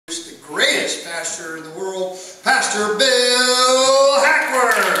pastor in the world, Pastor Bill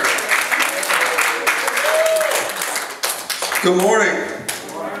Hackworth. Good morning.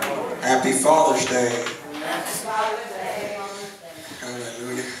 Happy Father's Day.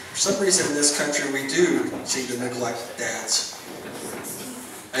 Hallelujah. For some reason in this country we do seem to neglect dads.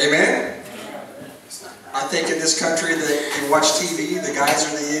 Amen? I think in this country that you watch TV, the guys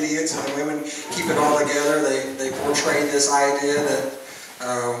are the idiots and the women keep it all together. They portray this idea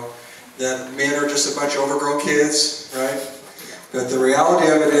that men are just a bunch of overgrown kids, right? But the reality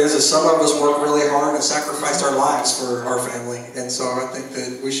of it is some of us work really hard and sacrificed our lives for our family. And so I think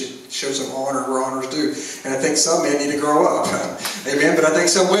that we should show some honor where honor's due. And I think some men need to grow up. Amen? But I think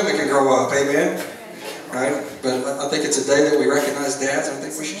some women can grow up. Amen? Right? But I think it's a day that we recognize dads. I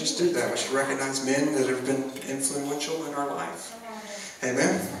think we should just do that. We should recognize men that have been influential in our life.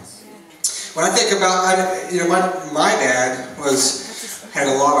 Amen? When I think about, my dad had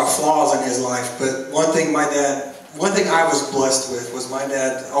a lot of flaws in his life, but one thing I was blessed with was my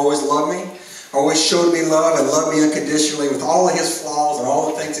dad always loved me, always showed me love and loved me unconditionally with all of his flaws and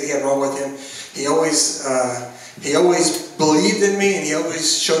all the things that he had wrong with him. He always believed in me and he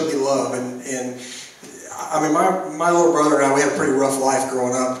always showed me love. And I mean, my little brother and I, we had a pretty rough life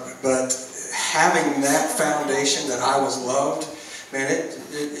growing up, but having that foundation that I was loved, man,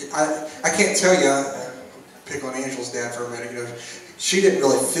 I can't tell you, pick on Angel's dad for a minute, she didn't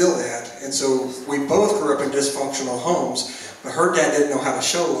really feel that. And so we both grew up in dysfunctional homes, but her dad didn't know how to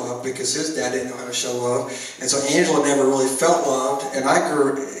show love because his dad didn't know how to show love. And so Angela never really felt loved, and I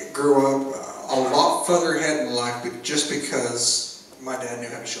grew up a lot further ahead in life just because my dad knew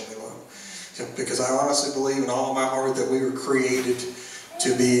how to show me love. Because I honestly believe in all of my heart that we were created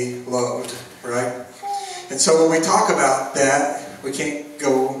to be loved, right? And so when we talk about that, we can't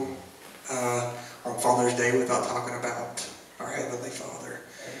go on Father's Day without talking about our Heavenly Father,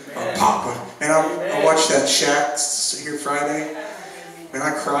 our Papa. And I watched that Shaq here Friday, and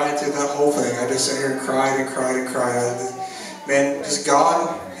I cried through that whole thing. I just sat here and cried and cried and cried. Man, just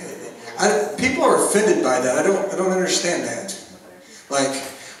God. People are offended by that. I don't understand that. Like,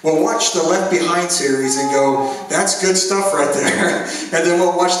 we'll watch the Left Behind series and go, that's good stuff right there. And then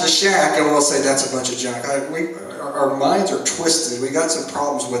we'll watch the Shack and we'll say, that's a bunch of junk. Our minds are twisted. We got some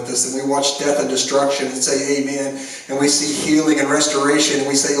problems with this. And we watch death and destruction and say amen. And we see healing and restoration and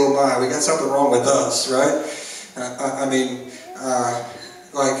we say, oh my, we got something wrong with us, right?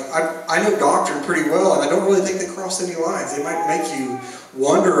 I know doctrine pretty well, and I don't really think they crossed any lines. They might make you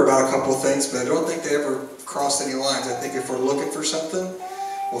wonder about a couple of things, but I don't think they ever crossed any lines. I think if we're looking for something,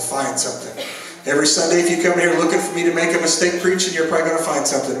 we'll find something. Every Sunday, if you come here looking for me to make a mistake preaching, you're probably going to find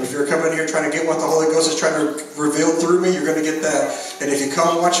something. If you're coming here trying to get what the Holy Ghost is trying to reveal through me, you're going to get that. And if you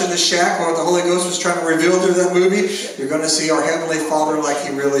come watching The Shack, what the Holy Ghost was trying to reveal through that movie, you're going to see our Heavenly Father like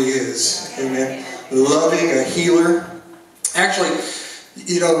He really is. Amen. Loving, a healer. Actually,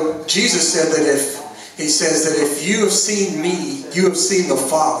 Jesus said that if you have seen me, you have seen the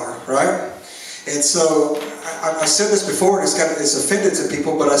Father, right? And so I said this before, and it's offended to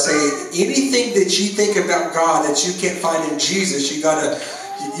people, but I say anything that you think about God that you can't find in Jesus, you're gonna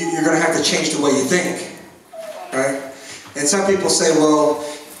have to change the way you think, right? And some people say, well,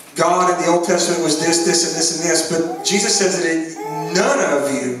 God in the Old Testament was this, this, and this, and this, but Jesus says that none of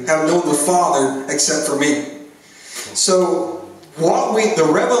you have known the Father except for me. So the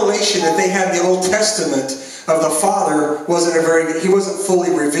revelation that they had in the Old Testament of the Father he wasn't fully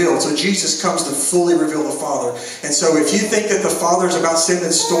revealed. So Jesus comes to fully reveal the Father. And so if you think that the Father is about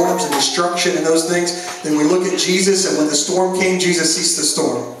sending storms and destruction and those things, then we look at Jesus, and when the storm came, Jesus ceased the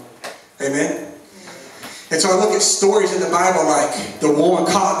storm. Amen? And so I look at stories in the Bible like the woman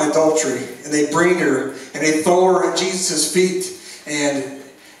caught in adultery, and they bring her, and they throw her at Jesus' feet. And,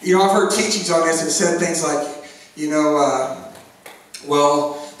 I've heard teachings on this that said things like,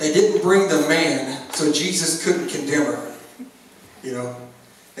 well, they didn't bring the man, so Jesus couldn't condemn her.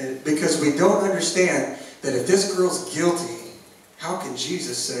 And because we don't understand that if this girl's guilty, how can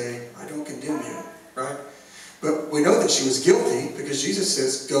Jesus say, I don't condemn you, right? But we know that she was guilty because Jesus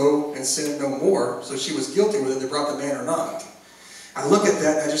says, go and sin no more. So she was guilty whether they brought the man or not. I look at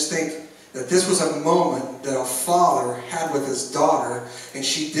that and I just think that this was a moment that a father had with his daughter, and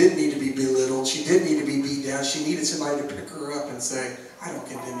she did need to be belittled. She did need to be beat down. She needed somebody to pick her up and say, I don't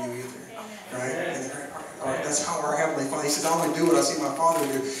condemn you either, right? And that's how our Heavenly Father, He says, I only do what I see my Father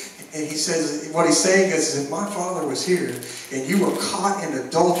do. And He says, what He's saying is, if my Father was here, and you were caught in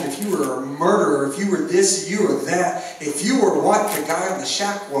adultery, if you were a murderer, if you were this, you were that, if you were what the guy in the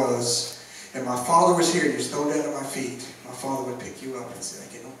shack was, and my Father was here, and you're thrown down at my feet, my Father would pick you up and say,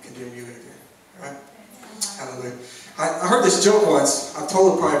 I don't condemn you either, right? Hallelujah. I heard this joke once. I've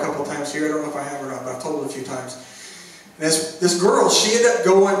told it probably a couple times here. I don't know if I have or not, but I've told it a few times. And this girl, she ended up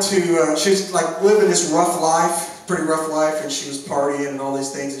going to, she's like living this rough life, pretty rough life, and she was partying and all these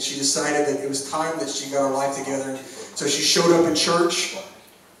things, and she decided that it was time that she got her life together. So she showed up in church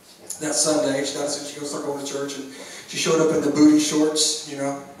that Sunday. She decided she was going to start going to church, and she showed up in the booty shorts, you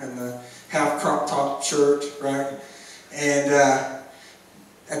know, and the half crop top shirt, right? And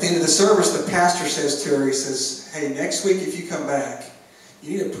at the end of the service, the pastor says to her, he says, hey, next week if you come back,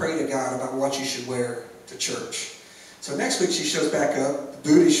 you need to pray to God about what you should wear to church. So next week she shows back up, the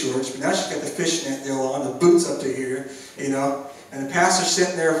booty shorts, but now she's got the fishnet deal on, the boots up to here, you know, and the pastor's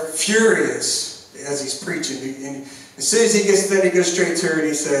sitting there furious as he's preaching. And as soon as he gets there, he goes straight to her and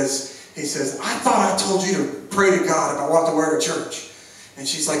he says, I thought I told you to pray to God about what to wear to church. And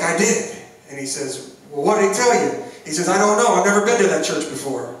she's like, I did. And he says, well, what did he tell you? He says, I don't know. I've never been to that church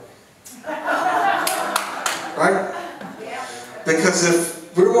before. Right? Because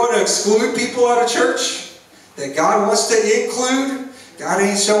if we want to exclude people out of church that God wants to include, God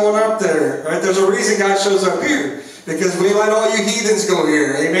ain't showing up there. Right? There's a reason God shows up here. Because we let all you heathens go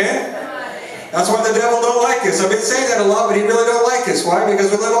here. Amen? That's why the devil don't like us. I've been saying that a lot, but he really don't like us. Why?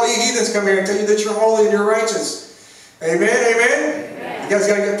 Because we let all you heathens come here and tell you that you're holy and you're righteous. Amen? Amen? You guys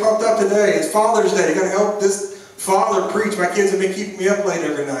got to get pumped up today. It's Father's Day. You got to help this father preach. My kids have been keeping me up late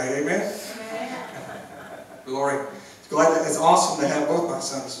every night. Amen? Glory. It's awesome to have both my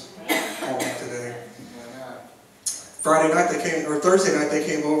sons home today. Friday night they came, or Thursday night they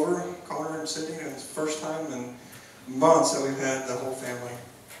came over, Connor and Sydney, and it's the first time in months that we've had the whole family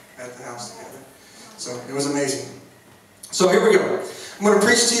at the house together. So it was amazing. So here we go. I'm going to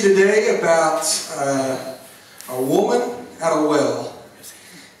preach to you today about a woman at a well.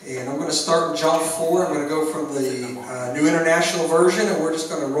 And I'm going to start in John 4. I'm going to go from the New International Version, and we're just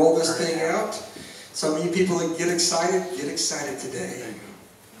going to roll this thing out. Some of you people that get excited today.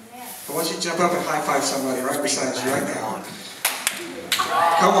 I want you to jump up and high-five somebody right beside you right now.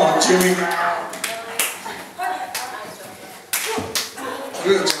 Come on, Jimmy.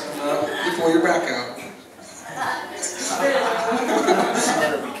 Good jumping up. You pull your back out.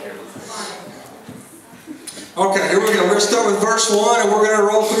 Okay, here we go. We're going to start with verse 1, and we're going to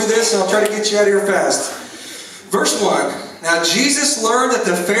roll through this, and I'll try to get you out of here fast. Verse 1. Now Jesus learned that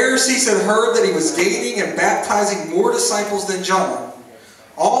the Pharisees had heard that he was gaining and baptizing more disciples than John.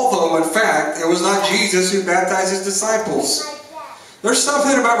 Although, in fact, it was not Jesus who baptized his disciples. There's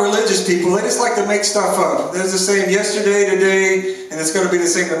something about religious people. They just like to make stuff up. There's the same yesterday, today, and it's going to be the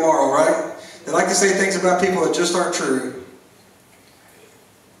same tomorrow, right? They like to say things about people that just aren't true.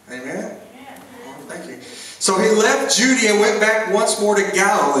 Amen? Thank you. So he left Judea and went back once more to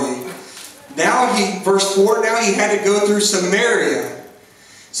Galilee. Now verse 4, now he had to go through Samaria.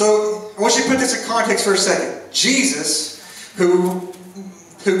 So I want you to put this in context for a second. Jesus, who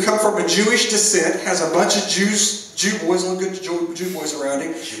come from a Jewish descent, has a bunch of Jew boys, little good Jew boys around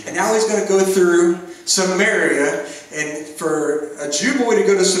him, and now he's going to go through Samaria. And for a Jew boy to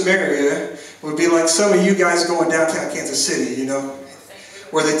go to Samaria would be like some of you guys going downtown Kansas City, you know,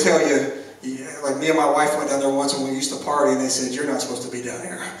 where they tell you, like me and my wife went down there once when we used to party, and they said, you're not supposed to be down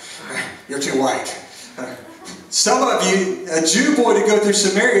here. You're too white. Some of you, a Jew boy to go through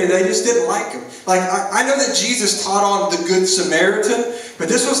Samaria, they just didn't like him. Like, I know that Jesus taught on the Good Samaritan, but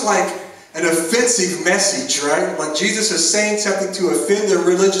this was like an offensive message, right? Like Jesus is saying something to offend their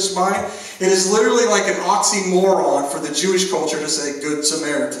religious mind. It is literally like an oxymoron for the Jewish culture to say Good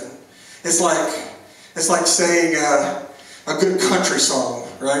Samaritan. It's like saying a good country song,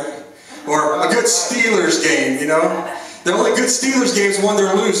 right? Or a good Steelers game, you know? The only good Steelers game is one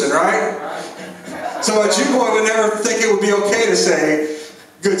they're losing, right? So a Jew boy would never think it would be okay to say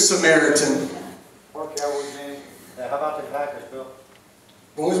Good Samaritan. How about the Packers, Bill?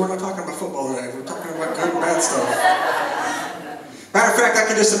 Boys, we're not talking about football today. We're talking about good and bad stuff. Matter of fact, I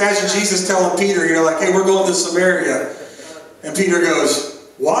can just imagine Jesus telling Peter, you know, like, hey, we're going to Samaria. And Peter goes,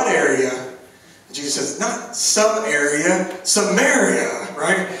 what area? And Jesus says, not some area, Samaria,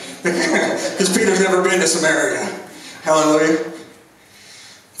 right? Because Peter's never been to Samaria. Hallelujah.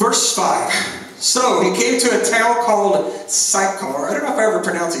 Verse 5. So he came to a town called Sychar. I don't know if I ever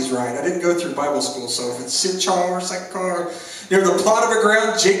pronounced these right. I didn't go through Bible school, so if it's Sychar, near the plot of a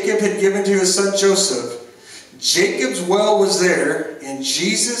ground Jacob had given to his son Joseph. Jacob's well was there, and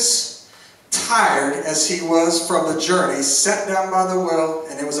Jesus, tired as he was from the journey, sat down by the well,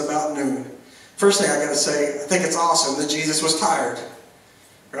 and it was about noon. First thing I got to say, I think it's awesome that Jesus was tired.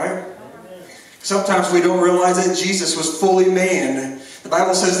 Right? Sometimes we don't realize that Jesus was fully man. The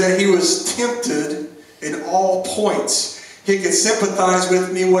Bible says that he was tempted in all points. He could sympathize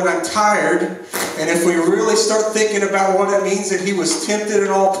with me when I'm tired, And if we really start thinking about what it means that he was tempted at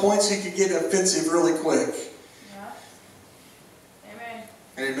all points, he could get offensive really quick. Yeah. Amen.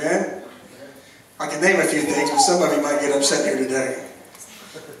 Amen? I can name a few things, but some of you might get upset here today.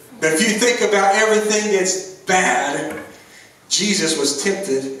 But if you think about everything that's bad, Jesus was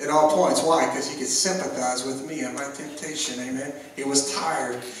tempted at all points. Why? Because he could sympathize with me and my temptation. Amen? He was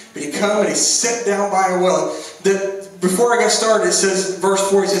tired. But he come and he sat down by a well. Before I got started, it says,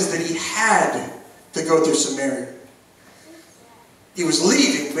 verse 4, it says that he had to go through Samaria. He was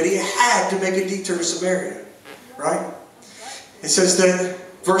leaving, but he had to make a detour to Samaria. Right? It says that,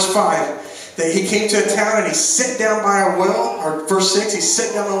 verse 5, that he came to a town and he sat down by a well. Or verse 6, he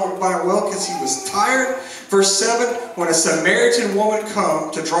sat down by a well because he was tired. Verse 7, when a Samaritan woman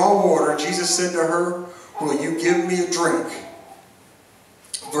come to draw water, Jesus said to her, will you give me a drink?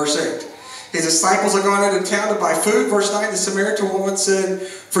 Verse 8, his disciples are gone into town to buy food. Verse 9, the Samaritan woman said,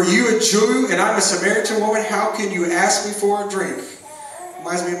 for you a Jew and I'm a Samaritan woman, how can you ask me for a drink?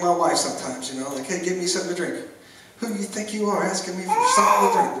 Reminds me of my wife sometimes, you know, like, hey, give me something to drink. Who do you think you are asking me for something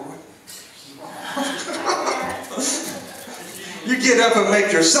to drink, boy? You get up and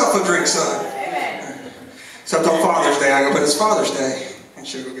make yourself a drink, son. Except on Father's Day, I go, but it's Father's Day. And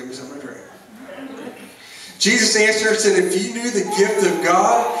she'll go give me something to drink. Jesus answered and said, if you knew the gift of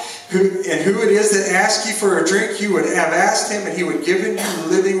God who it is that asks you for a drink, you would have asked him and he would give you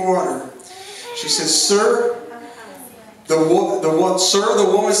living water. She says, sir, the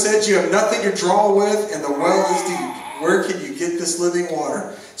woman said, you have nothing to draw with and the well is deep. Where can you get this living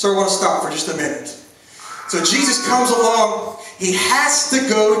water? So I want to stop for just a minute. So Jesus comes along. He has to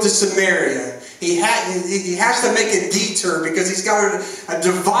go to Samaria. He has to make a detour because he's got a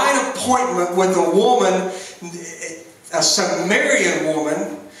divine appointment with a woman, a Samaritan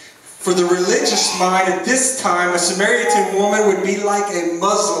woman. For the religious mind at this time, a Samaritan woman would be like a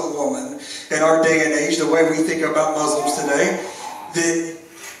Muslim woman in our day and age, the way we think about Muslims today.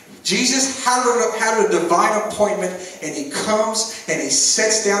 Jesus had a divine appointment, and he comes and he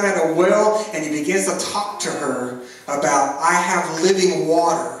sits down at a well and he begins to talk to her about, I have living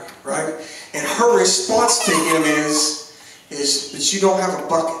water, right? And her response to him is that you don't have a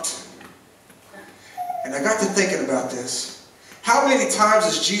bucket. And I got to thinking about this. How many times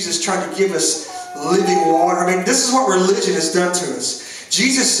is Jesus trying to give us living water? I mean, this is what religion has done to us.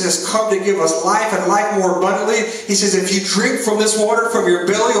 Jesus has come to give us life and life more abundantly. He says, if you drink from this water, from your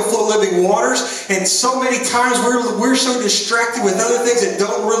belly will flow living waters. And so many times we're so distracted with other things that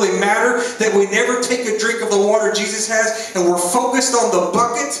don't really matter that we never take a drink of the water Jesus has. And we're focused on the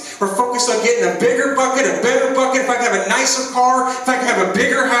bucket. We're focused on getting a bigger bucket, a better bucket. If I can have a nicer car, if I can have a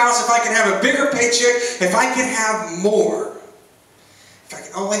bigger house, if I can have a bigger paycheck, if I can have more. If I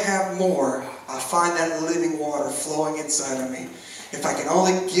can only have more, I'll find that living water flowing inside of me. If I can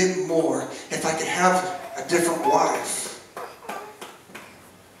only get more, if I can have a different wife.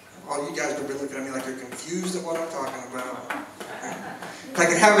 All you guys will be looking at me like you're confused at what I'm talking about. If I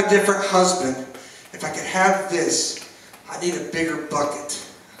can have a different husband, if I can have this, I need a bigger bucket.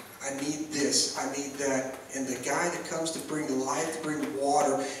 I need this, I need that. And the guy that comes to bring life, to bring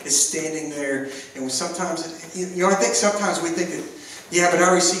water, is standing there. And sometimes, I think sometimes we think that, yeah, but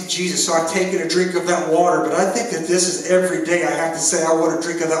I received Jesus, so I've taken a drink of that water. But I think that this is every day I have to say I want a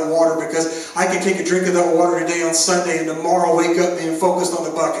drink of that water, because I can take a drink of that water today on Sunday and tomorrow wake up being focused on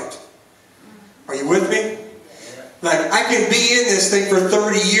the bucket. Are you with me? Like, I can be in this thing for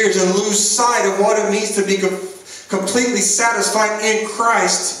 30 years and lose sight of what it means to be completely satisfied in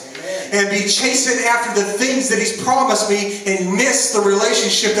Christ. And be chasing after the things that He's promised me and miss the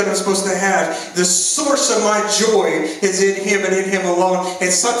relationship that I'm supposed to have. The source of my joy is in Him and in Him alone.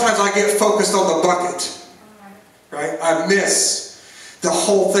 And sometimes I get focused on the bucket. Right? I miss the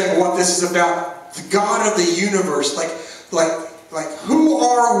whole thing, what this is about. The God of the universe. Like who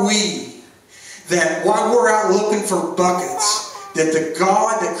are we that while we're out looking for buckets, that the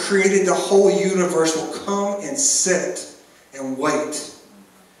God that created the whole universe will come and sit and wait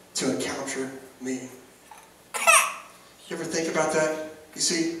to encounter me? You ever think about that? You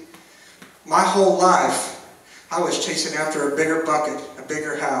see, my whole life, I was chasing after a bigger bucket, a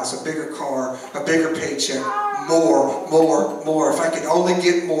bigger house, a bigger car, a bigger paycheck, more. If I could only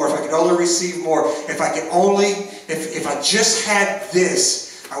get more, if I could only receive more, if I just had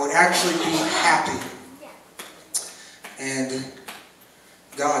this, I would actually be happy. And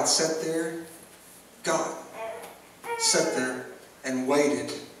God sat there and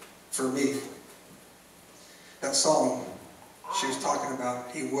waited for me. That song she was talking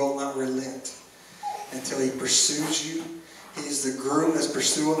about, He will not relent until He pursues you He's the groom that's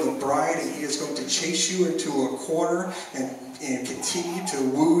pursuing the bride, and he is going to chase you into a corner and continue to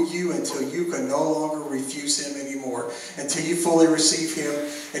woo you until you can no longer refuse him anymore, until you fully receive him.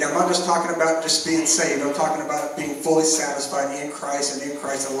 And I'm not just talking about just being saved. I'm talking about being fully satisfied in Christ and in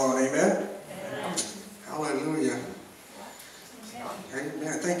Christ alone. Amen? Hallelujah.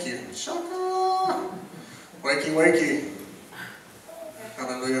 Amen. Thank you. Shaka. Wakey, wakey.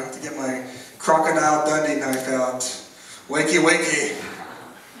 Hallelujah. I have to get my Crocodile Dundee knife out. Wakey, wakey.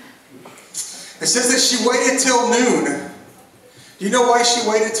 It says that she waited till noon. Do you know why she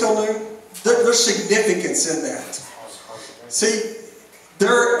waited till noon? There's significance in that. See,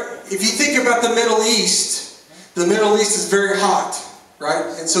 if you think about the Middle East is very hot, right?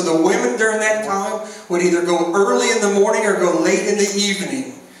 And so the women during that time would either go early in the morning or go late in the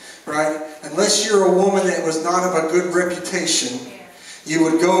evening, right? Unless you're a woman that was not of a good reputation, you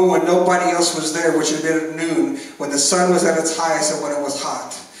would go when nobody else was there, which would have been at noon, when the sun was at its highest and when it was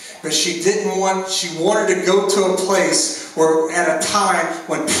hot. But she wanted to go to a place where at a time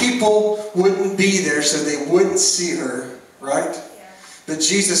when people wouldn't be there so they wouldn't see her, right? But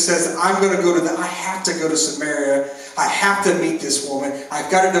Jesus says, I have to go to Samaria. I have to meet this woman. I've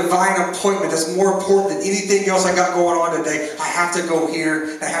got a divine appointment that's more important than anything else I got going on today. I have to go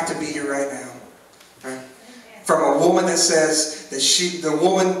here. I have to be here right now. Right? From a woman that says that the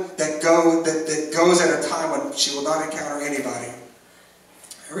woman that goes at a time when she will not encounter anybody.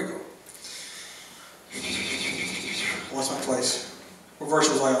 Here we go. What's my place? What verse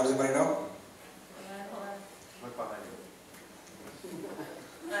was I on? Does anybody know?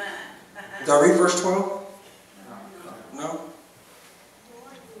 Did I read verse 12? No?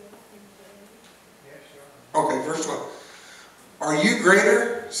 Okay, verse 12. Are you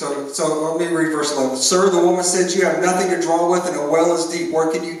greater? So let me read verse 11. Sir, the woman said, you have nothing to draw with and a well is deep.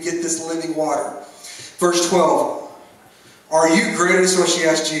 Where can you get this living water? Verse 12. Are you greater? This is what she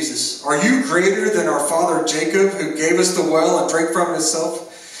asked Jesus. Are you greater than our father Jacob, who gave us the well and drank from it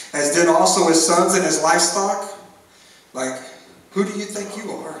himself, as did also his sons and his livestock? Like, who do you think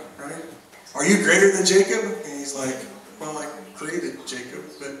you are, right? Are you greater than Jacob? And he's like, well, I created Jacob,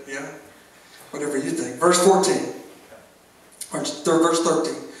 but yeah, whatever you think. Verse 14, or verse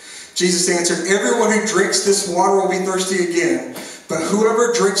 13. Jesus answered, everyone who drinks this water will be thirsty again. But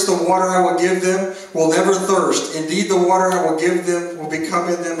whoever drinks the water I will give them will never thirst. Indeed, the water I will give them will become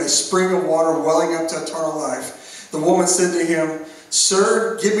in them a spring of water welling up to eternal life. The woman said to him,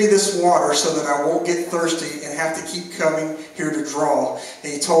 Sir, give me this water so that I won't get thirsty and have to keep coming here to draw.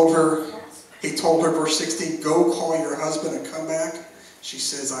 And he told her, verse 16, go call your husband and come back. She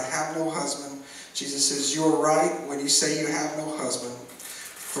says, I have no husband. Jesus says, you are right when you say you have no husband.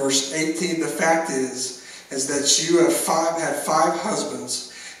 Verse 18, the fact is that you have had five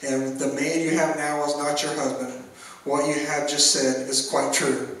husbands, and the man you have now is not your husband. What you have just said is quite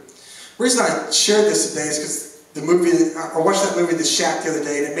true. The reason I shared this today is because I watched that movie, The Shack, the other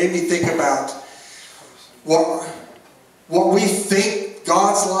day, and it made me think about what we think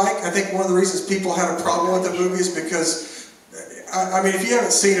God's like. I think one of the reasons people had a problem with the movie is because, I mean, if you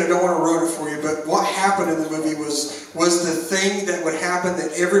haven't seen it, I don't want to ruin it for you, but what happened in the movie was the thing that would happen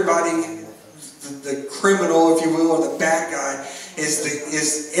that everybody, the criminal, if you will, or the bad guy,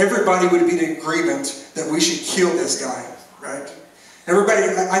 is everybody would be in agreement that we should kill this guy, right? Everybody,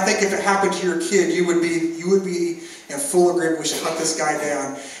 I think if it happened to your kid, you would be in full agreement we should hunt this guy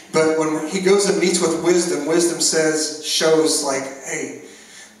down. But when he goes and meets with wisdom, wisdom shows like, hey,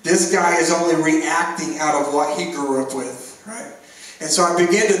 this guy is only reacting out of what he grew up with, right? And so I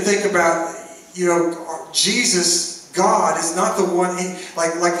began to think about, Jesus, God is not the one,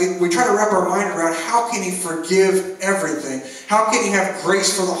 like we try to wrap our mind around, how can he forgive everything? How can he have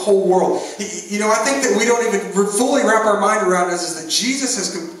grace for the whole world? I think that we don't even fully wrap our mind around this, is that Jesus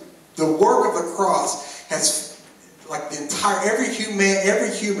has, the work of the cross has, like every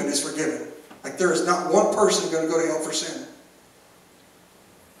human is forgiven. Like there is not one person going to go to hell for sin.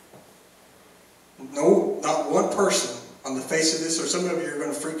 No, not one person on the face of this, or some of you are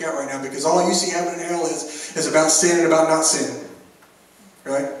going to freak out right now because all you see happening in hell is about sin and about not sin.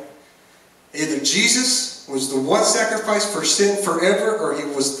 Right? Either Jesus was the one sacrifice for sin forever, or he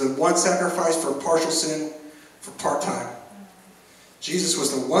was the one sacrifice for partial sin for part-time. Jesus was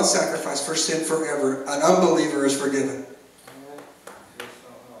the one sacrifice for sin forever. An unbeliever is forgiven.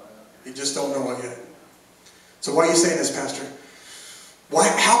 You just don't know it yet. So why are you saying this, Pastor? Why?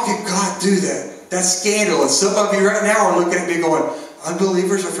 How can God do that? That's scandalous. Some of you right now are looking at me going,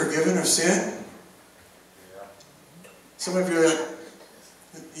 unbelievers are forgiven of sin? Some of you are like,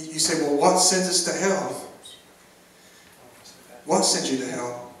 you say, well, what sends us to hell? What sends you to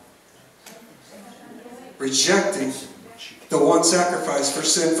hell? Rejecting the one sacrifice for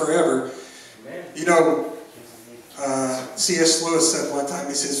sin forever. Amen. You know, C.S. Lewis said one time,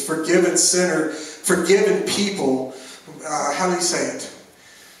 he says, forgiven people, how do you say it?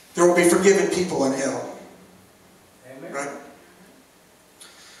 There will be forgiven people in hell. Amen. Right?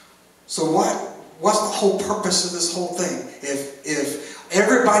 So what's the whole purpose of this whole thing? If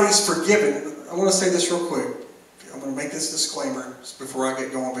everybody's forgiven, I want to say this real quick. I'm going to make this disclaimer before I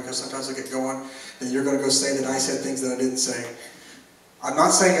get going, because sometimes I get going and you're going to go say that I said things that I didn't say. I'm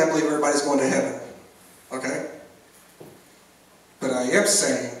not saying I believe everybody's going to heaven. Okay? But I am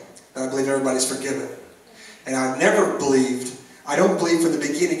saying that I believe everybody's forgiven. And I don't believe from the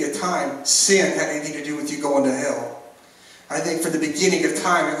beginning of time sin had anything to do with you going to hell. I think from the beginning of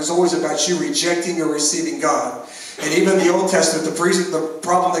time it was always about you rejecting or receiving God. And even in the Old Testament, the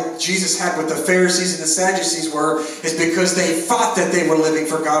problem that Jesus had with the Pharisees and the Sadducees is because they thought that they were living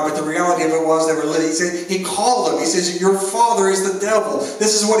for God, but the reality of it was they were living. He called them. He says, your father is the devil.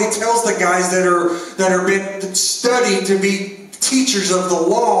 This is what he tells the guys that are been studied to be teachers of the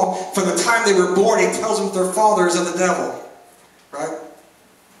law from the time they were born. He tells them their father is of the devil. Right?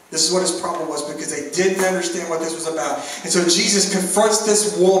 This is what his problem was, because they didn't understand what this was about. And so Jesus confronts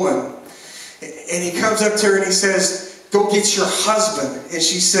this woman, and he comes up to her and he says, go get your husband. And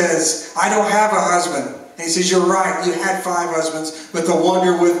she says, I don't have a husband. And he says, you're right, you had 5 husbands, but the one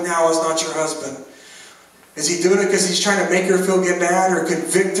you're with now is not your husband. Is he doing it because he's trying to make her feel get bad or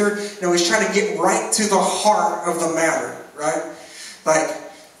convict her? No, he's trying to get right to the heart of the matter, right?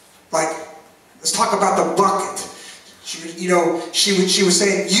 Like, let's talk about the bucket. She was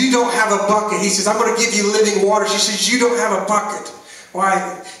saying, you don't have a bucket. He says, I'm going to give you living water. She says, you don't have a bucket.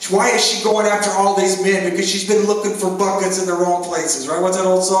 Why is she going after all these men? Because she's been looking for buckets in the wrong places, right? What's that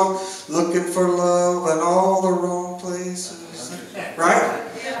old song? Looking for love in all the wrong places. Right?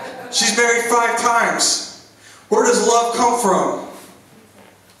 She's married 5 times. Where does love come from?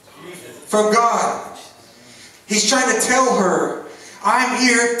 From God. He's trying to tell her, I'm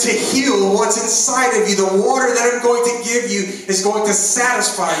here to heal what's inside of you. The water that I'm going to give you is going to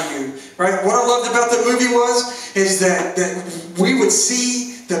satisfy you. Right? What I loved about the movie is that we would see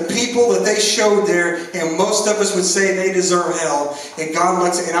the people that they showed there, and most of us would say they deserve hell. And God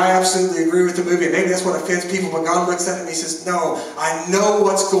looks, and I absolutely agree with the movie. Maybe that's what offends people, but God looks at them and he says, no, I know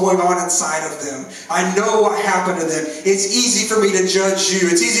what's going on inside of them. I know what happened to them. It's easy for me to judge you.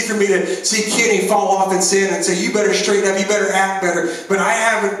 It's easy for me to see Kenny fall off in sin and say, you better straighten up, you better act better. But I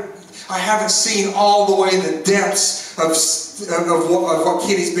haven't seen all the way the depths of what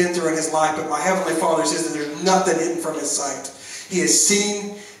Kenny's been through in his life. But my Heavenly Father says that there's nothing hidden from his sight. He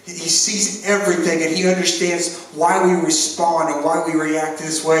sees everything, and he understands why we respond and why we react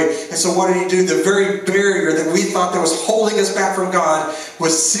this way. And so what did he do? The very barrier that we thought that was holding us back from God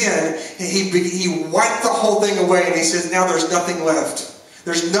was sin. He wiped the whole thing away, and he says, now there's nothing left.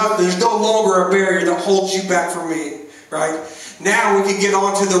 There's no longer a barrier that holds you back from me. Right? Now we can get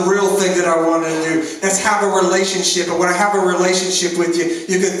on to the real thing that I wanted to do. Let's have a relationship. And when I have a relationship with you,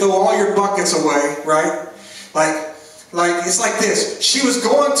 you can throw all your buckets away. Right? Like it's like this. She was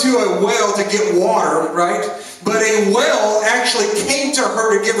going to a well to get water, right? But a well actually came to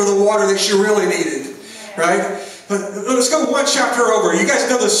her to give her the water that she really needed, right? But let's go 1 chapter over. You guys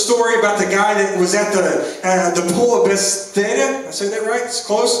know the story about the guy that was at the pool of Bethesda. Did I say that right? It's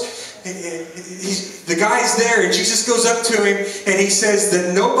close. The guy's there, and Jesus goes up to him, and he says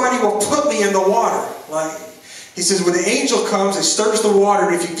that nobody will put me in the water. Like he says, when the angel comes, it stirs the water,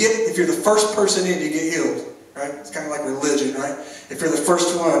 and if you're the first person in, you get healed. Right? It's kind of like religion, right? If you're the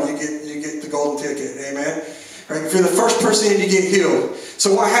first one, you get the golden ticket. Amen? Right? If you're the first person in, you get healed.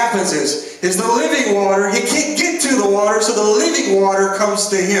 So what happens is the living water, he can't get to the water, so the living water comes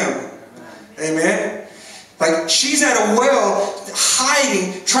to him. Amen? Like she's at a well,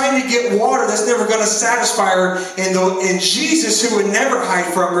 hiding, trying to get water that's never going to satisfy her. And Jesus, who would never hide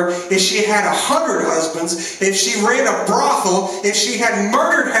from her, if she had 100 husbands, if she ran a brothel, if she had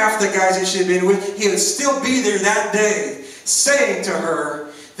murdered half the guys that she had been with, he would still be there that day, saying to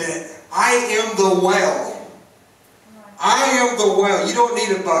her that I am the well. I am the well. You don't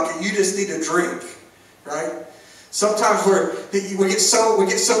need a bucket. You just need a drink. Right? Sometimes we get so,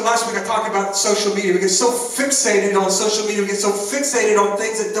 last week I talked about social media, we get so fixated on social media, we get so fixated on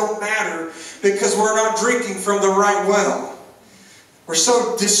things that don't matter because we're not drinking from the right well. We're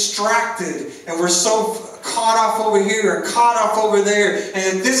so distracted and we're so caught off over here and caught off over there,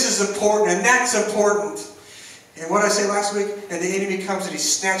 and this is important and that's important. And what I say last week, and the enemy comes and he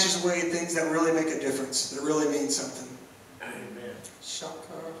snatches away things that really make a difference, that really mean something. Amen. Shaka.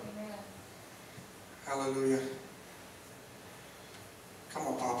 Hallelujah. Come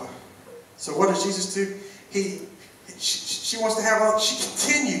on, Papa. So what does Jesus do? She wants to have all, she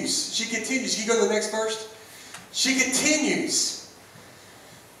continues. She continues. Can you go to the next verse? She continues.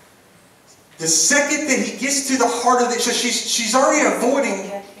 The second that he gets to the heart of it, so she's already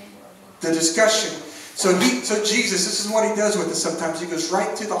avoiding the discussion. So Jesus, this is what he does with us sometimes. He goes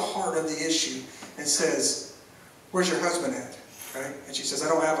right to the heart of the issue and says, where's your husband at? Right? And she says, I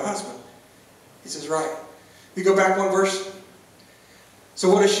don't have a husband. He says, right. We go back one verse. So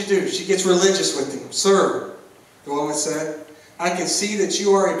what does she do? She gets religious with him. Sir, the woman said, I can see that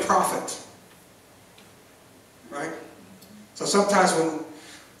you are a prophet. Right? So sometimes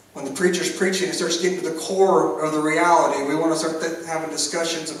when the preacher's preaching and starts getting to the core of the reality, we want to start having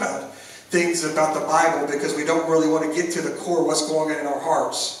discussions about things about the Bible because we don't really want to get to the core of what's going on in our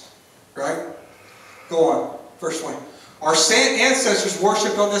hearts. Right? Go on. Verse 20. Our ancestors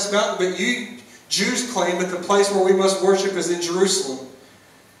worshipped on this mountain, but you Jews claim that the place where we must worship is in Jerusalem.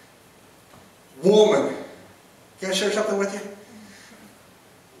 Woman. Can I share something with you?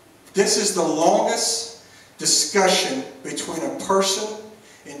 This is the longest discussion between a person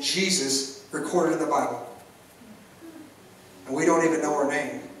and Jesus recorded in the Bible. And we don't even know her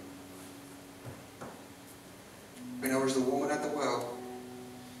name. We know her as the woman at the well.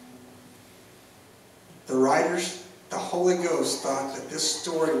 The writers, the Holy Ghost, thought that this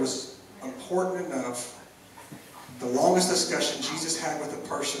story was important enough. The longest discussion Jesus had with a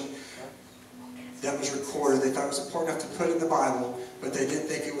person that was recorded, they thought it was important enough to put in the Bible, but they didn't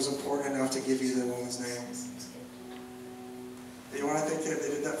think it was important enough to give you the woman's name. Do you know what I think they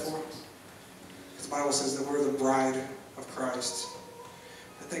did that for? Because the Bible says that we're the bride of Christ.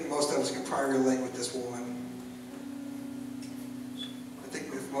 I think most of us can probably relate with this woman. I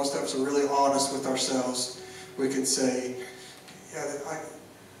think if most of us are really honest with ourselves, we can say, yeah,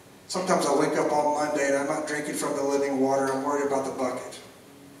 sometimes I wake up on Monday and I'm not drinking from the living water, I'm worried about the bucket.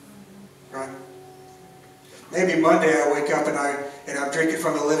 Right? Maybe Monday I wake up and I'm drinking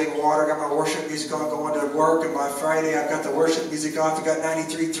from the living water, got my worship music on, going to work, and by Friday I've got the worship music on, I've got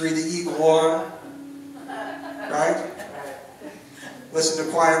 93.3 The Eagle on. Right? Listen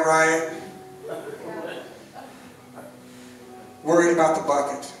to Quiet Riot. Worried about the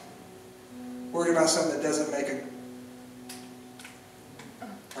bucket. Worried about something that doesn't make a...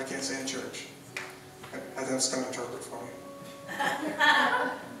 I can't say in church. I have Stone interpret for me.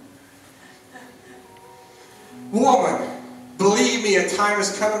 Woman, believe me, a time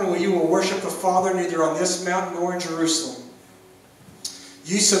is coming when you will worship the Father neither on this mountain nor in Jerusalem.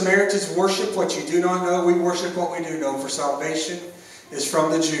 You Samaritans worship what you do not know. We worship what we do know, for salvation is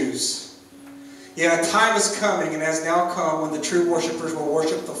from the Jews. Yet a time is coming, and has now come, when the true worshipers will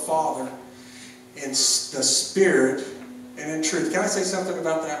worship the Father in the Spirit and in truth. Can I say something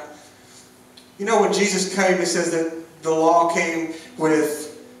about that? You know, when Jesus came, it says that the law came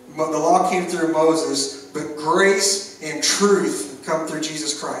through Moses, but grace and truth come through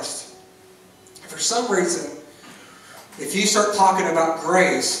Jesus Christ. For some reason, if you start talking about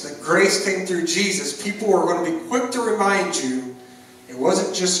grace, that grace came through Jesus, people are going to be quick to remind you it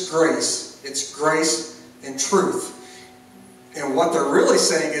wasn't just grace, it's grace and truth. And what they're really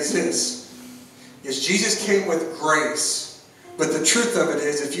saying is this, is Jesus came with grace, but the truth of it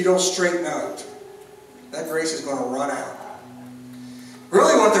is, if you don't straighten out, that grace is going to run out.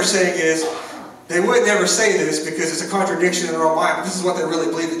 Really what they're saying is, they would never say this because it's a contradiction in their own mind, but this is what they really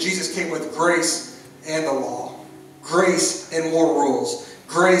believe, that Jesus came with grace and the law. Grace and more rules.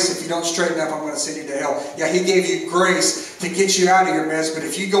 Grace, if you don't straighten up, I'm going to send you to hell. Yeah, He gave you grace to get you out of your mess, but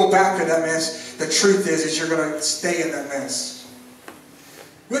if you go back to that mess, the truth is you're going to stay in that mess.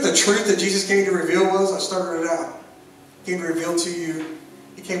 You know what the truth that Jesus came to reveal was? I started it out. He came to reveal to you,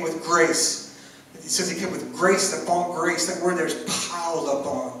 He came with grace. He says He came with grace upon grace. That word there is piled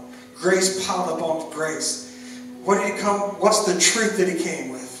upon. Grace piled upon grace. What did He come? What's the truth that He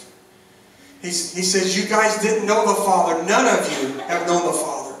came with? He says, you guys didn't know the Father. None of you have known the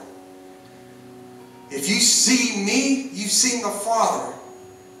Father. If you see me, you've seen the Father.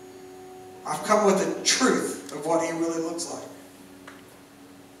 I've come with the truth of what He really looks like.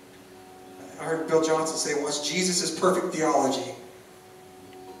 I heard Bill Johnson say once, Jesus is perfect theology.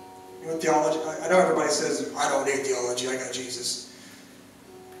 You know what theology? I know everybody says, I don't need theology, I got Jesus.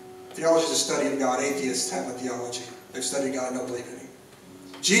 Theology is a study of God. Atheists have a theology. They've studied God and don't believe in Him.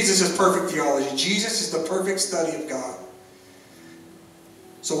 Jesus is perfect theology. Jesus is the perfect study of God.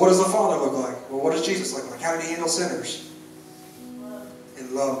 So what does the Father look like? Well, what does Jesus look like? How did He handle sinners? He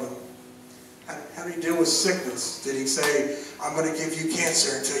loved them. How did He deal with sickness? Did He say, I'm going to give you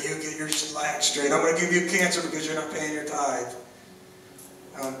cancer until you get your act straight. I'm going to give you cancer because you're not paying your tithe.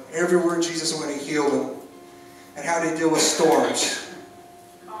 Everywhere Jesus went, He healed them. And how did He deal with storms?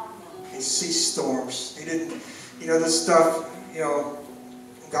 He ceased storms. He this stuff,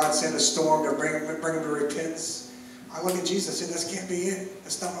 God sent a storm to bring them to repentance. I look at Jesus and say, this can't be it.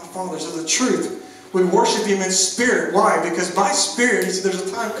 That's not my Father. So the truth. We worship Him in spirit. Why? Because by spirit, He said there's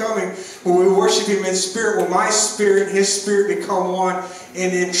a time coming when we worship Him in spirit, when my spirit and His spirit become one,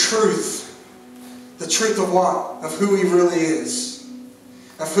 and in truth. The truth of what? Of who He really is.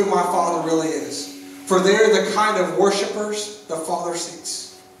 Of who my Father really is. For they're the kind of worshipers the Father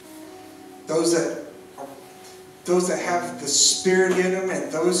seeks. Those that have the Spirit in them,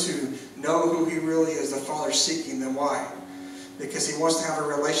 and those who know who He really is, the Father's seeking them. Why? Because He wants to have a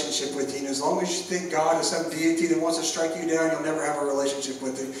relationship with you. And as long as you think God is some deity that wants to strike you down, you'll never have a relationship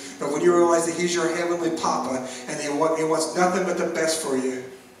with Him. But when you realize that He's your heavenly Papa, and He wants nothing but the best for you.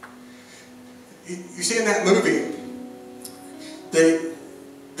 You see in that movie, they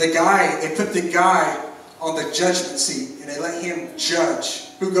put the guy on the judgment seat, and they let him judge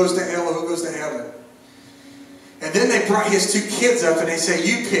who goes to hell or who goes to heaven. And then they brought his two kids up, and they say,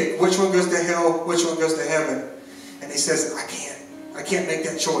 you pick which one goes to hell, which one goes to heaven. And he says, I can't make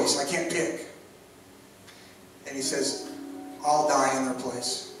that choice. I can't pick. And he says, I'll die in their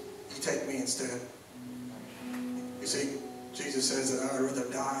place. You take me instead. You see, Jesus says that I would rather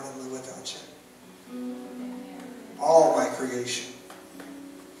die than live without you. All my creation.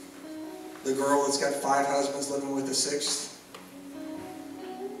 The girl that's got 5 husbands living with the 6th.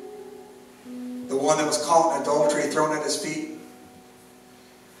 The one that was caught in adultery thrown at his feet.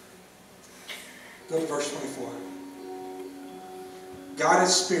 Go to verse 24. God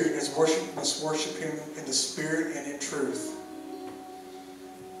is spirit, and must worship Him in the spirit and in truth.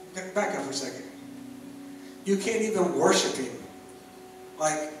 Back up for a second. You can't even worship Him.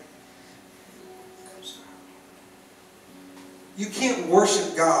 You can't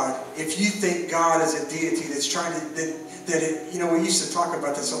worship God if you think God is a deity that's trying to, we used to talk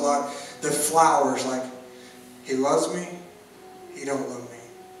about this a lot, the flowers, like, He loves me, He don't love me.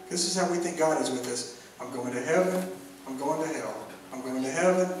 This is how we think God is with us. I'm going to heaven, I'm going to hell. I'm going to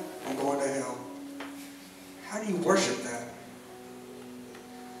heaven, I'm going to hell. How do you worship that?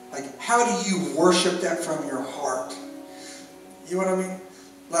 How do you worship that from your heart? You know what I mean?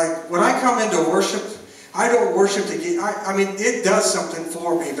 When I come into worship, I don't worship to get, it does something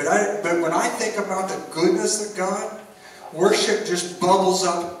for me, but when I think about the goodness of God, worship just bubbles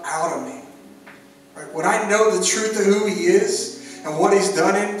up out of me. Right? When I know the truth of who He is and what He's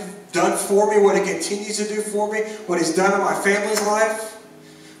done for me, what He continues to do for me, what He's done in my family's life,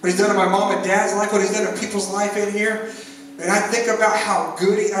 what He's done in my mom and dad's life, what He's done in people's life in here, and I think about how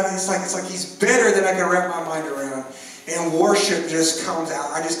good it's like He's better than I can wrap my mind around, and worship just comes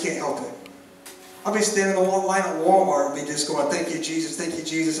out. I just can't help it. I'll be standing in the line at Walmart and be just going, thank you, Jesus,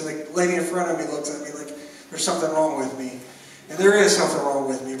 and the lady in front of me looks at me like there's something wrong with me. And there is something wrong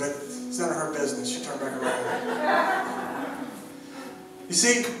with me, but it's none of her business. She turned back around. You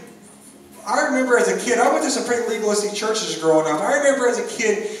see, I remember as a kid, I went to some pretty legalistic churches growing up. I remember as a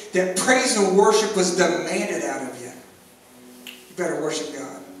kid that praise and worship was demanded out of you. You better worship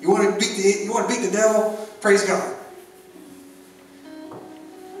God. You want to beat the devil? Praise God.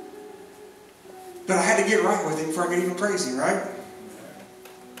 But I had to get right with Him before I could even praise Him, right?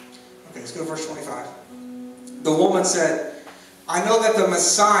 Okay, let's go to verse 25. The woman said, I know that the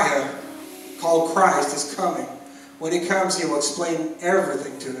Messiah, called Christ, is coming. When He comes, He will explain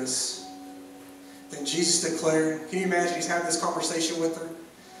everything to us. Then Jesus declared, can you imagine He's having this conversation with her?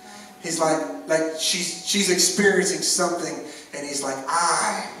 He's like she's experiencing something, and He's like,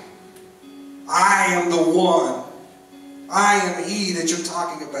 I am the one. I am He that you're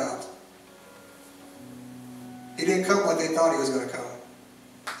talking about. He didn't come like they thought He was going to come.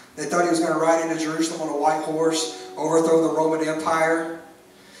 They thought He was going to ride into Jerusalem on a white horse, overthrow the Roman Empire,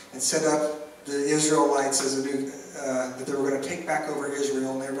 and set up the Israelites as a new, that they were going to take back over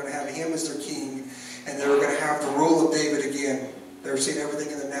Israel, and they were going to have Him as their king, and they were going to have the rule of David again. They were seeing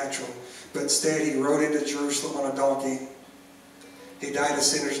everything in the natural. But instead, He rode into Jerusalem on a donkey. He died a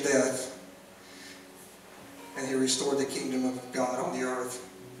sinner's death. And He restored the kingdom of God on the earth.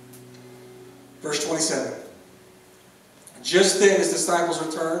 Verse 27. Just then His disciples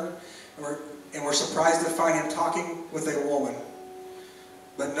returned and were surprised to find Him talking with a woman.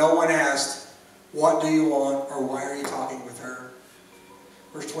 But no one asked, what do you want, or why are you talking with her?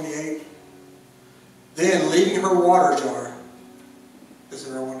 Verse 28. Then, leaving her water jar, this is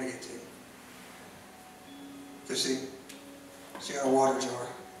where I wanted to get to. Because she had a water jar.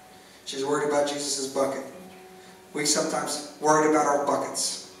 She's worried about Jesus' bucket. We sometimes worried about our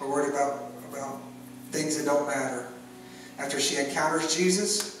buckets. We're worried about things that don't matter. After she encounters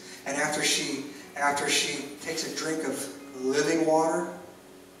Jesus, and after she takes a drink of living water,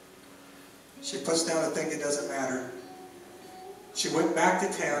 She puts down the thing that doesn't matter. She went back to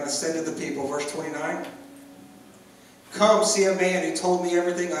town and said to the people, verse 29, "Come, see a man who told me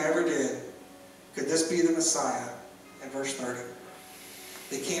everything I ever did. Could this be the Messiah?" And verse 30.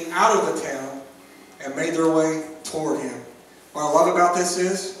 They came out of the town and made their way toward him. What I love about this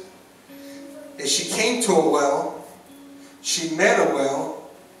is she came to a well, she met a well,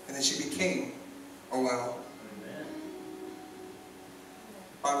 and then she became a well.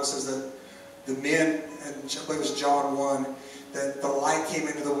 The Bible says that the men, and I believe it was John 1, that the light came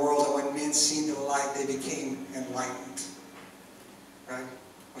into the world, and when men seen the light, they became enlightened. Right?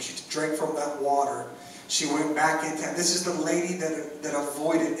 When she drank from that water, she went back in town. This is the lady that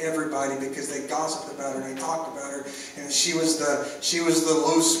avoided everybody because they gossiped about her and they talked about her. And she was the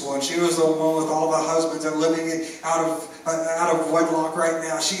loose one. She was the one with all the husbands and living out of wedlock right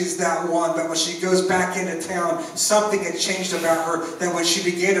now. She is that one. But when she goes back into town, something had changed about her. That when she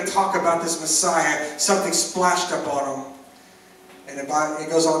began to talk about this Messiah, something splashed up on them. And it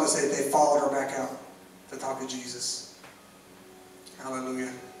goes on to say they followed her back out to talk to Jesus.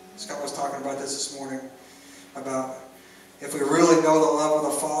 Hallelujah. Scott was talking about this morning, about if we really know the love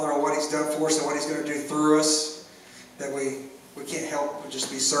of the Father and what He's done for us and what He's going to do through us, that we can't help but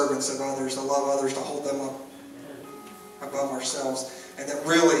just be servants of others, to love others, to hold them up above ourselves. And that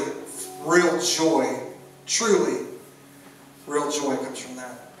really, real joy, truly, real joy comes from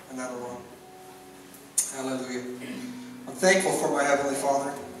that and that alone. Hallelujah. I'm thankful for my Heavenly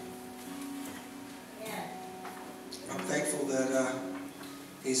Father. I'm thankful that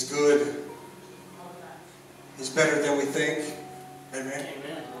He's good. He's better than we think. Amen.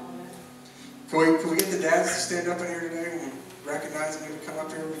 Can we get the dads to stand up in here today and recognize them and come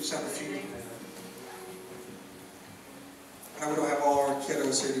up here? We just have a few. I know we don't have all our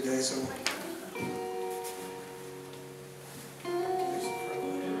kiddos here today, so.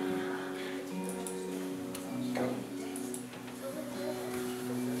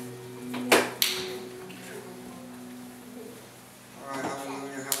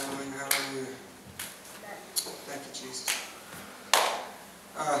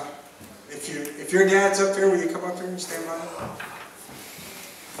 If your dad's up here, will you come up here and stand by?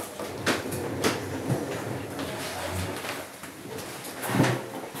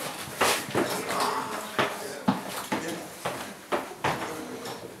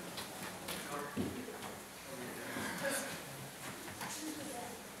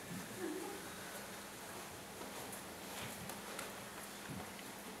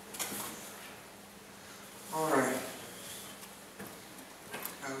 All right.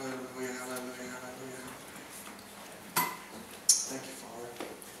 Hallelujah, hallelujah, hallelujah. Thank you, Father.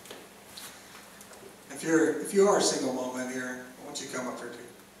 If you are a single mom in here, I want you to come up here too.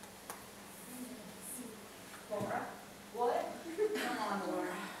 Laura? What? Come on,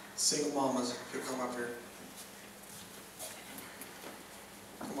 Laura. Single mamas, if you'll come up here.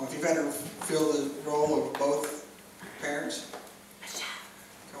 Come on, if you've had to fill the role of both parents,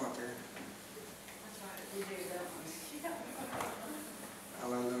 come up here.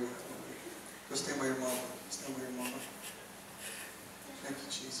 Hallelujah. Go stand by your mama. Stand by your mama. Thank you,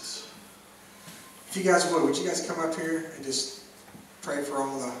 Jesus. If you guys would you guys come up here and just pray for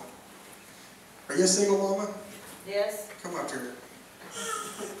all the... Are you a single mama? Yes. Come up here.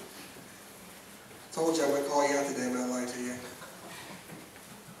 Told you I would call you out today, but I lied to you.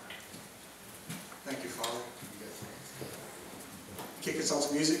 Thank you, Father. Kick us on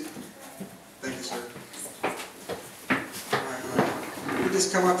some music. Thank you, sir. You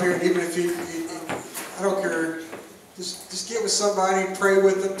just come up here, and even if you I don't care, just get with somebody, pray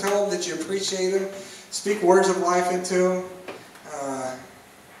with them, tell them that you appreciate them, speak words of life into them,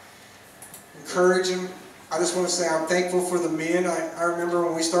 encourage them. I just want to say I'm thankful for the men. I remember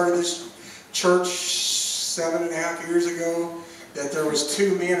when we started this church 7.5 years ago, that there was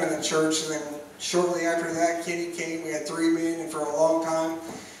 2 men in the church, and then shortly after that, Kenny came. We had 3 men, and for a long time,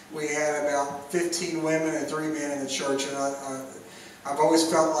 we had about 15 women and 3 men in the church. And I've always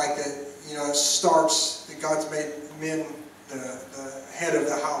felt like that, it starts that God's made men the head of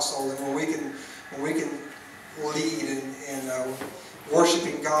the household, and when we can lead and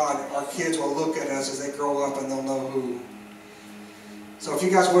worshiping God, our kids will look at us as they grow up and they'll know who. So if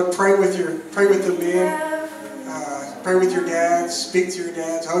you guys would pray with the men, pray with your dads, speak to your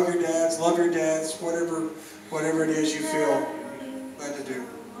dads, hug your dads, love your dads, whatever it is you feel led to do.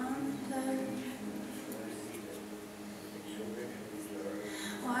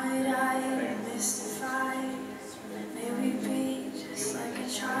 Wide eyed and mystified, may we be just like a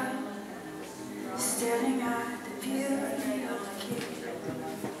child, staring at the beauty of the King.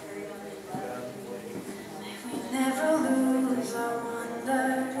 May we never lose our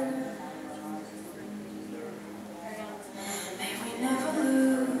wonder,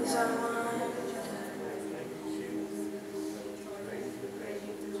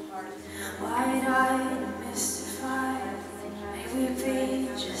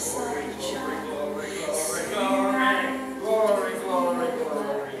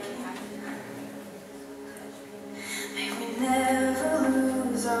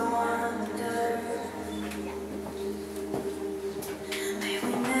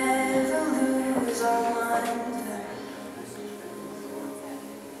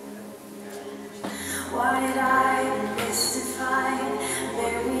 wide-eyed and mystified,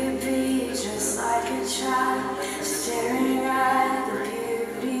 may we be just like a child, staring at the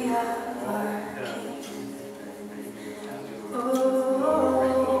beauty of our King.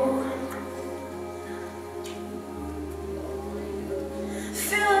 Oh,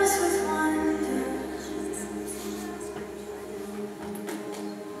 fill us with wonder.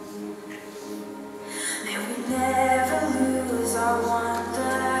 May we never lose our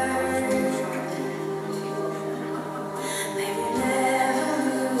wonder. May we never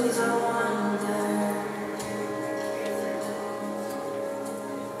lose our wonder.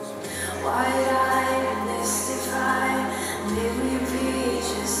 Wide-eyed and mystified, may we be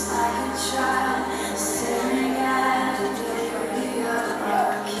just like a child, staring at the beauty of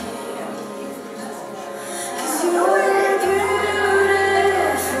our King. 'Cause you're beautiful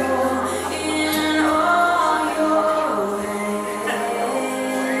in all your ways,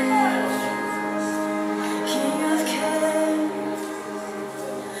 King of kings.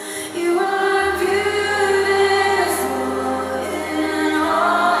 You are beautiful in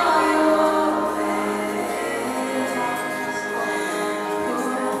all your ways.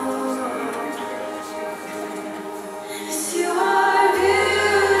 Yes, you are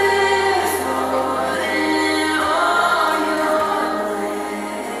beautiful in all your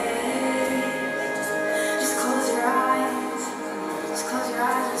ways. Just close your eyes. Just close your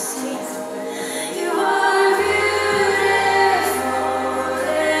eyes and see. You are beautiful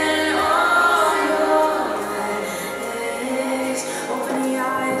in all your ways. Open the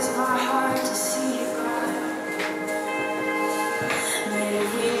eyes of our heart to see you, God. May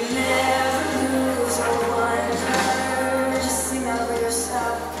we never lose our wonder. Just sing that over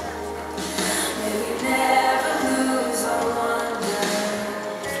yourself. May we never lose our wonder.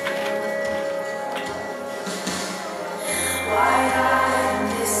 Wide-eyed and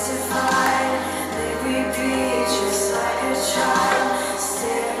mystified, may we be just like a child,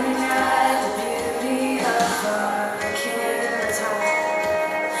 staring at the beauty of our King.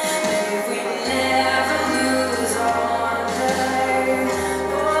 May we never lose our wonder.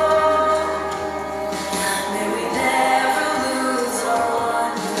 Oh, may we never lose our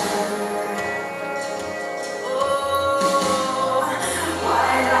wonder. Oh,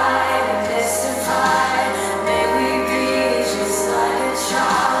 wide-eyed and mystified, may we be just like a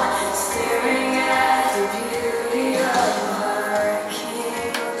child, staring at the beauty of our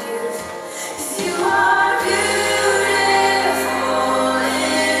King. 'Cause you are beautiful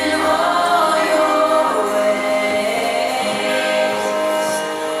in all your ways.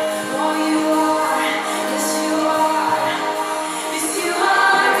 Oh, you are, yes you are, yes you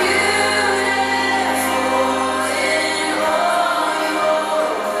are beautiful in all your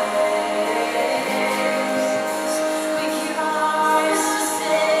ways. We keep our hearts to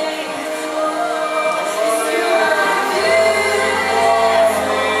sing. Oh, yes you are beautiful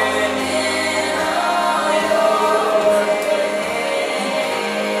in all your ways.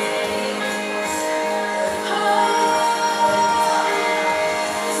 Oh,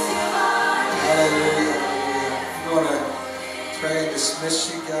 yes you are. Hallelujah. I'm going to pray and dismiss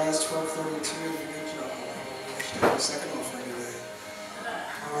you guys. 12:32. Second offering today.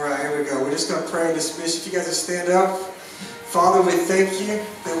 All right, here we go. We're just going to pray and dismiss. If you guys would stand up. Father, we thank you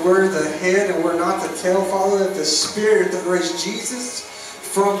that we're the head and we're not the tail, Father, that the Spirit that raised Jesus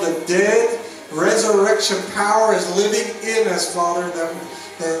from the dead, resurrection power is living in us, Father, that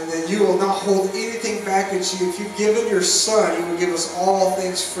you will not hold anything back at you. If you've given your Son, you will give us all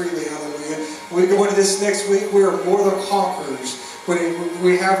things freely. Hallelujah. When we go into this next week, we are more than conquerors. When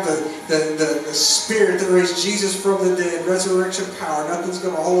we have the Spirit that raised Jesus from the dead, resurrection power, nothing's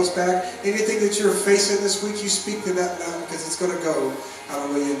going to hold us back. Anything that you're facing this week, you speak to that now because it's going to go.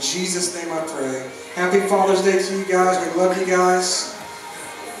 Hallelujah. In Jesus' name I pray. Happy Father's Day to you guys. We love you guys.